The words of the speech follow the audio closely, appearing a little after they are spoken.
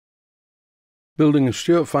Building a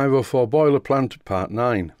Stuart 504 boiler plant, Part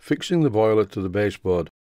 9, fixing the boiler to the baseboard.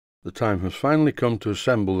 The time has finally come to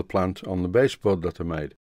assemble the plant on the baseboard that I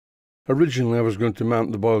made. Originally I was going to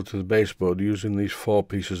mount the boiler to the baseboard using these 4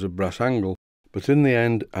 pieces of brass angle, but in the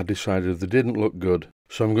end I decided they didn't look good,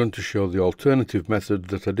 so I'm going to show the alternative method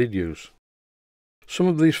that I did use. Some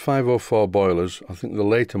of these 504 boilers, I think the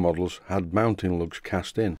later models, had mounting lugs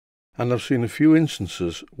cast in. And I've seen a few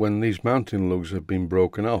instances when these mounting lugs have been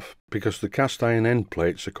broken off because the cast iron end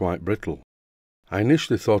plates are quite brittle. I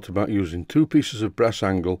initially thought about using 2 pieces of brass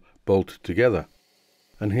angle bolted together,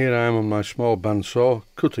 and here I am on my small bandsaw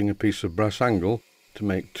cutting a piece of brass angle to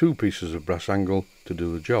make 2 pieces of brass angle to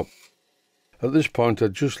do the job. At this point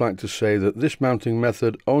I'd just like to say that this mounting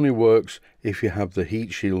method only works if you have the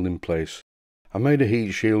heat shield in place. I made a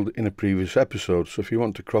heat shield in a previous episode, so if you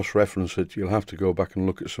want to cross-reference it, you'll have to go back and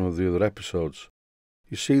look at some of the other episodes.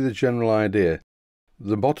 You see the general idea.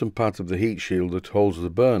 The bottom part of the heat shield that holds the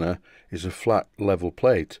burner is a flat, level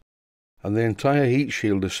plate, and the entire heat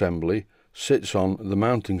shield assembly sits on the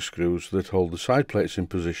mounting screws that hold the side plates in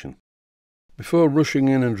position. Before rushing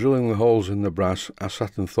in and drilling the holes in the brass, I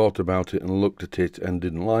sat and thought about it and looked at it and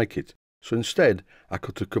didn't like it, so instead I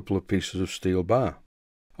cut a couple of pieces of steel bar.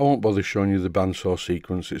 I won't bother showing you the bandsaw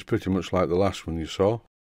sequence, it's pretty much like the last one you saw.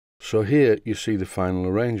 So here you see the final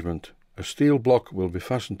arrangement. A steel block will be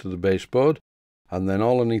fastened to the baseboard, and then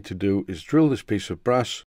all I need to do is drill this piece of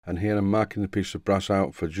brass, and here I'm marking the piece of brass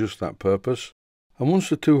out for just that purpose. And once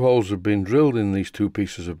the 2 holes have been drilled in these 2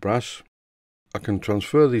 pieces of brass, I can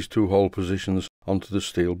transfer these 2 hole positions onto the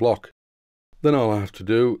steel block. Then all I have to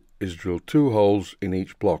do is drill 2 holes in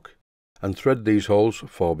each block, and thread these holes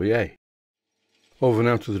 4BA. Over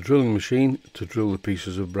now to the drilling machine to drill the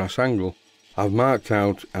pieces of brass angle. I've marked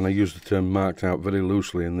out, and I use the term marked out very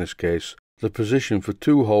loosely in this case, the position for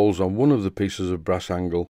 2 holes on one of the pieces of brass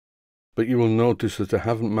angle, but you will notice that I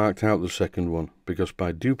haven't marked out the second one, because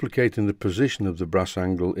by duplicating the position of the brass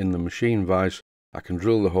angle in the machine vise, I can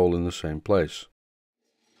drill the hole in the same place,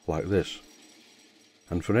 like this.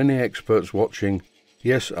 And for any experts watching,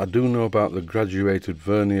 yes, I do know about the graduated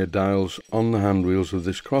vernier dials on the hand wheels of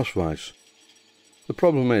this cross vise. The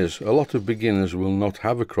problem is, a lot of beginners will not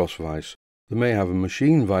have a cross vise. They may have a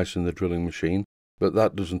machine vise in the drilling machine, but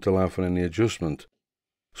that doesn't allow for any adjustment.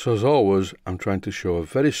 So as always, I'm trying to show a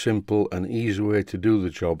very simple and easy way to do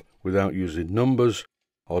the job without using numbers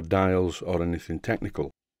or dials or anything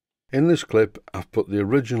technical. In this clip, I've put the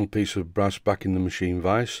original piece of brass back in the machine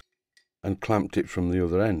vise and clamped it from the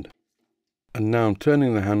other end. And now I'm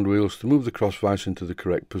turning the hand wheels to move the cross vise into the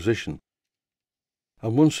correct position.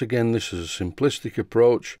 And once again, this is a simplistic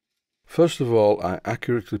approach. First of all, I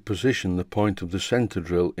accurately position the point of the centre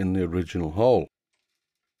drill in the original hole.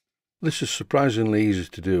 This is surprisingly easy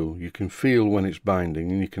to do. You can feel when it's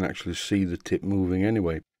binding, and you can actually see the tip moving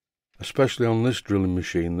anyway, especially on this drilling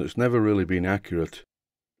machine that's never really been accurate,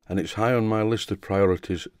 and it's high on my list of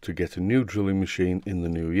priorities to get a new drilling machine in the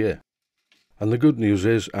new year. And the good news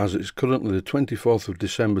is, as it's currently the 24th of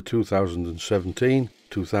December 2017,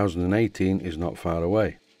 2018 is not far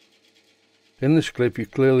away. In this clip you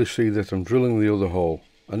clearly see that I'm drilling the other hole,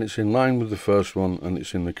 and it's in line with the first one and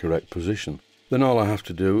it's in the correct position. Then all I have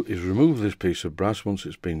to do is remove this piece of brass once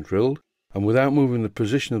it's been drilled, and without moving the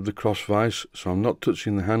position of the cross vise, so I'm not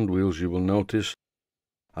touching the hand wheels, you will notice,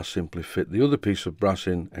 I simply fit the other piece of brass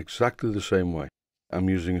in exactly the same way. I'm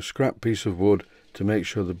using a scrap piece of wood to make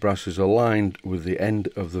sure the brass is aligned with the end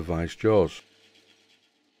of the vise jaws.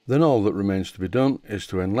 Then all that remains to be done is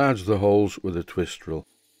to enlarge the holes with a twist drill.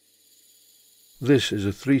 This is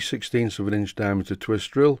a 3/16 of an inch diameter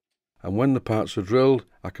twist drill, and when the parts are drilled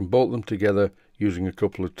I can bolt them together using a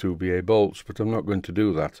couple of 2BA bolts, but I'm not going to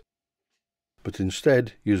do that. But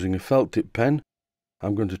instead, using a felt tip pen,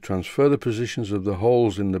 I'm going to transfer the positions of the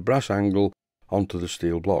holes in the brass angle onto the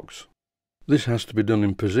steel blocks. This has to be done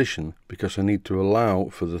in position because I need to allow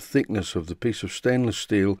for the thickness of the piece of stainless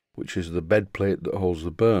steel, which is the bed plate that holds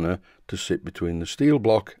the burner, to sit between the steel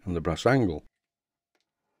block and the brass angle.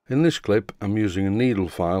 In this clip I'm using a needle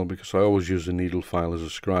file because I always use a needle file as a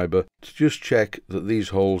scriber to just check that these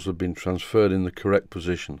holes have been transferred in the correct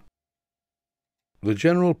position. The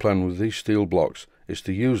general plan with these steel blocks is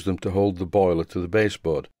to use them to hold the boiler to the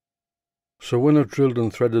baseboard. So when I've drilled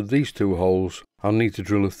and threaded these 2 holes, I'll need to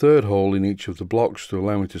drill a 3rd hole in each of the blocks to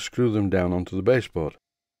allow me to screw them down onto the baseboard.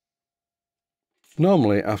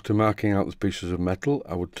 Normally, after marking out the pieces of metal,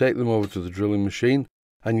 I would take them over to the drilling machine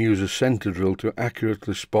and use a centre drill to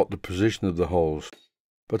accurately spot the position of the holes.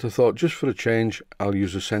 But I thought just for a change, I'll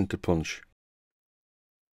use a centre punch.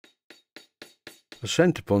 A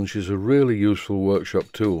centre punch is a really useful workshop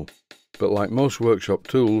tool, but like most workshop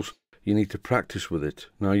tools, you need to practice with it.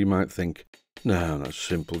 Now you might think, no, that's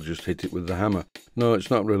simple, just hit it with the hammer. No, it's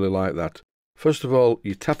not really like that. First of all,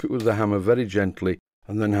 you tap it with the hammer very gently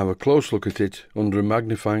and then have a close look at it under a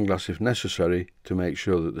magnifying glass if necessary to make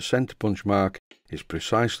sure that the centre punch mark is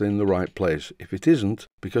precisely in the right place. If it isn't,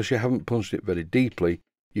 because you haven't punched it very deeply,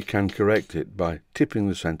 you can correct it by tipping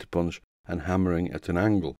the centre punch and hammering at an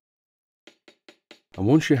angle. And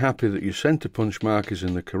once you're happy that your centre punch mark is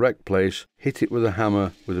in the correct place, hit it with a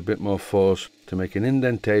hammer with a bit more force to make an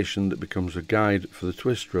indentation that becomes a guide for the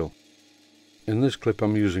twist drill. In this clip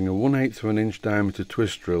I'm using a 1/8 of an inch diameter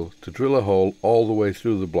twist drill to drill a hole all the way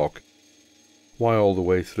through the block. Why all the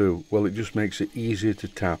way through? Well, it just makes it easier to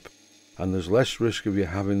tap, and there's less risk of you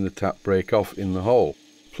having the tap break off in the hole.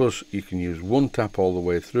 Plus you can use one tap all the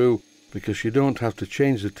way through because you don't have to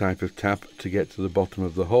change the type of tap to get to the bottom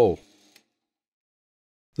of the hole.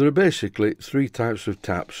 There are basically 3 types of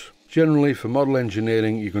taps. Generally, for model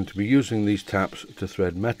engineering, you're going to be using these taps to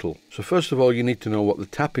thread metal. So first of all, you need to know what the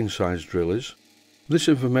tapping size drill is. This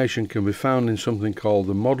information can be found in something called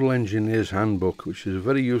the Model Engineer's Handbook, which is a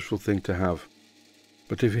very useful thing to have.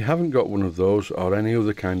 But if you haven't got one of those or any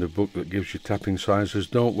other kind of book that gives you tapping sizes,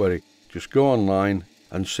 don't worry. Just go online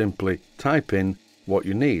and simply type in what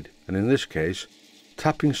you need. And in this case,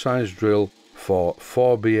 tapping size drill for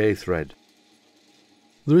 4BA thread.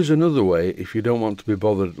 There is another way if you don't want to be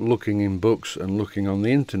bothered looking in books and looking on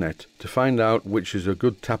the internet to find out which is a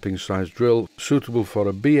good tapping size drill suitable for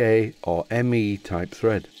a BA or ME type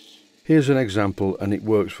thread. Here's an example and it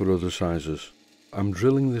works for other sizes. I'm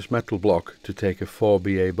drilling this metal block to take a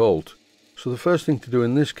 4BA bolt. So the first thing to do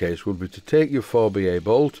in this case would be to take your 4BA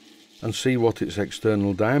bolt and see what its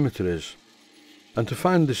external diameter is. And to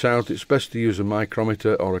find this out, it's best to use a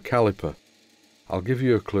micrometer or a caliper. I'll give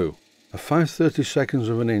you a clue. A 5/32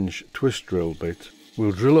 of an inch twist drill bit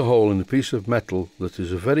will drill a hole in a piece of metal that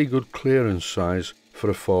is a very good clearance size for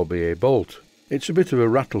a 4BA bolt. It's a bit of a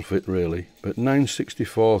rattle fit really, but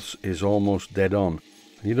 9/64 is almost dead on.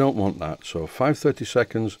 And you don't want that, so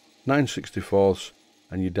 5/32, 9/64,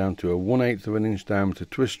 and you're down to a 1/8 of an inch diameter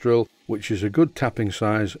twist drill, which is a good tapping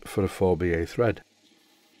size for a 4BA thread.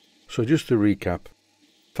 So just to recap,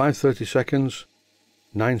 5/32,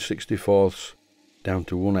 9/64, down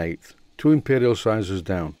to 1/8. 2 imperial sizes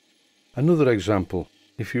down. Another example,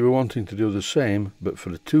 if you were wanting to do the same but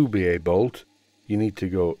for a 2BA bolt, you need to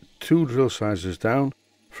go 2 drill sizes down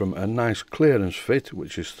from a nice clearance fit,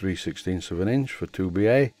 which is 3/16 of an inch for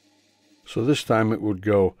 2BA. So this time it would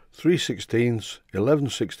go 3/16,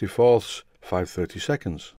 11/64,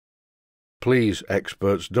 5/32. Please,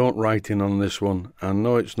 experts, don't write in on this one. I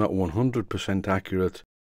know it's not 100% accurate,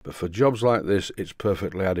 but for jobs like this it's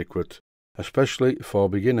perfectly adequate, especially for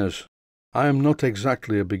beginners. I am not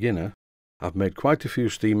exactly a beginner. I've made quite a few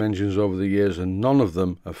steam engines over the years and none of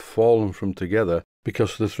them have fallen from together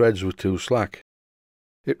because the threads were too slack.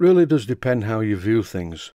 It really does depend how you view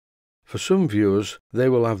things. For some viewers, they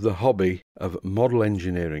will have the hobby of model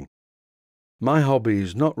engineering. My hobby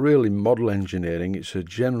is not really model engineering, it's a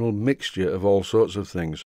general mixture of all sorts of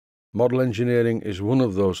things. Model engineering is one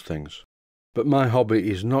of those things. But my hobby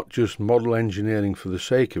is not just model engineering for the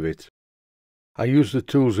sake of it. I use the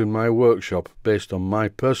tools in my workshop based on my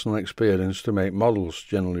personal experience to make models,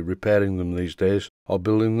 generally repairing them these days or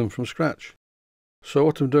building them from scratch. So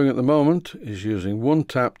what I'm doing at the moment is using one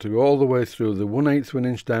tap to go all the way through the 1/8 of an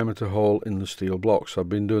inch diameter hole in the steel blocks. I've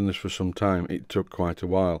been doing this for some time, it took quite a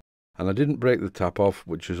while, and I didn't break the tap off,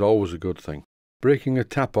 which is always a good thing. Breaking a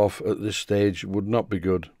tap off at this stage would not be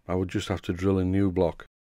good, I would just have to drill a new block.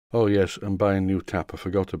 Oh yes, and buy a new tap, I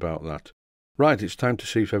forgot about that. Right, it's time to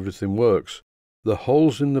see if everything works. The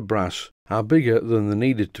holes in the brass are bigger than they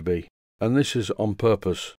needed to be, and this is on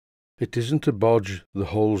purpose. It isn't a bodge, the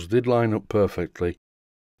holes did line up perfectly,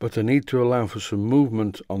 but I need to allow for some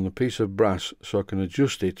movement on the piece of brass so I can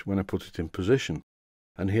adjust it when I put it in position.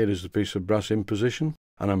 And here is the piece of brass in position,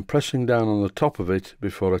 and I'm pressing down on the top of it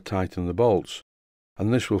before I tighten the bolts,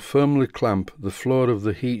 and this will firmly clamp the floor of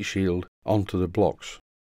the heat shield onto the blocks.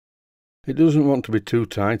 It doesn't want to be too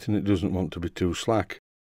tight and it doesn't want to be too slack.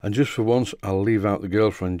 And just for once I'll leave out the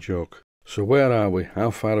girlfriend joke. So where are we? How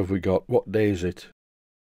far have we got? What day is it?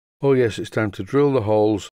 Oh yes, it's time to drill the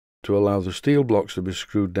holes to allow the steel blocks to be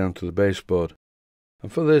screwed down to the baseboard.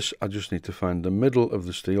 And for this I just need to find the middle of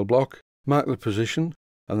the steel block, mark the position,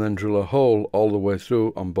 and then drill a hole all the way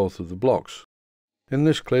through on both of the blocks. In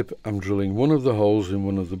this clip I'm drilling one of the holes in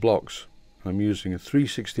one of the blocks. I'm using a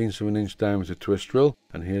 3/16 of an inch diameter twist drill,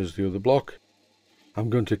 and here's the other block. I'm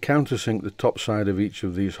going to countersink the top side of each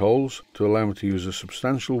of these holes to allow me to use a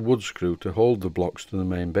substantial wood screw to hold the blocks to the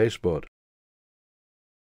main baseboard.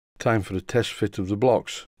 Time for a test fit of the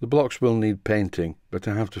blocks. The blocks will need painting, but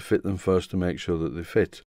I have to fit them first to make sure that they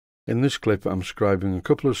fit. In this clip I'm scribing a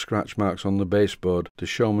couple of scratch marks on the baseboard to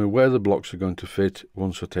show me where the blocks are going to fit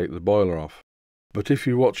once I take the boiler off. But if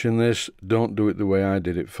you're watching this, don't do it the way I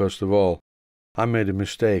did it first of all. I made a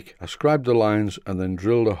mistake. I scribed the lines and then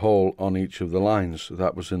drilled a hole on each of the lines.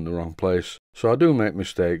 That was in the wrong place. So I do make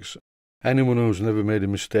mistakes. Anyone who's never made a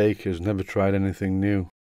mistake has never tried anything new.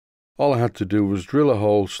 All I had to do was drill a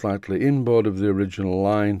hole slightly inboard of the original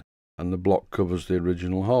line, and the block covers the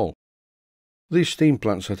original hole. These steam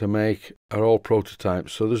plants that I make are all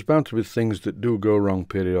prototypes, so there's bound to be things that do go wrong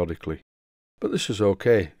periodically. But this is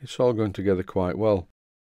okay, it's all going together quite well.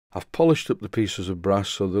 I've polished up the pieces of brass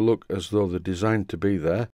so they look as though they're designed to be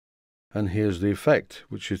there, and here's the effect,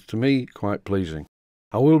 which is to me quite pleasing.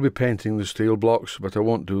 I will be painting the steel blocks, but I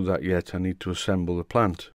won't do that yet. I need to assemble the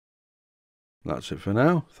plant. That's it for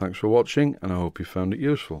now. Thanks for watching, and I hope you found it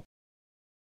useful.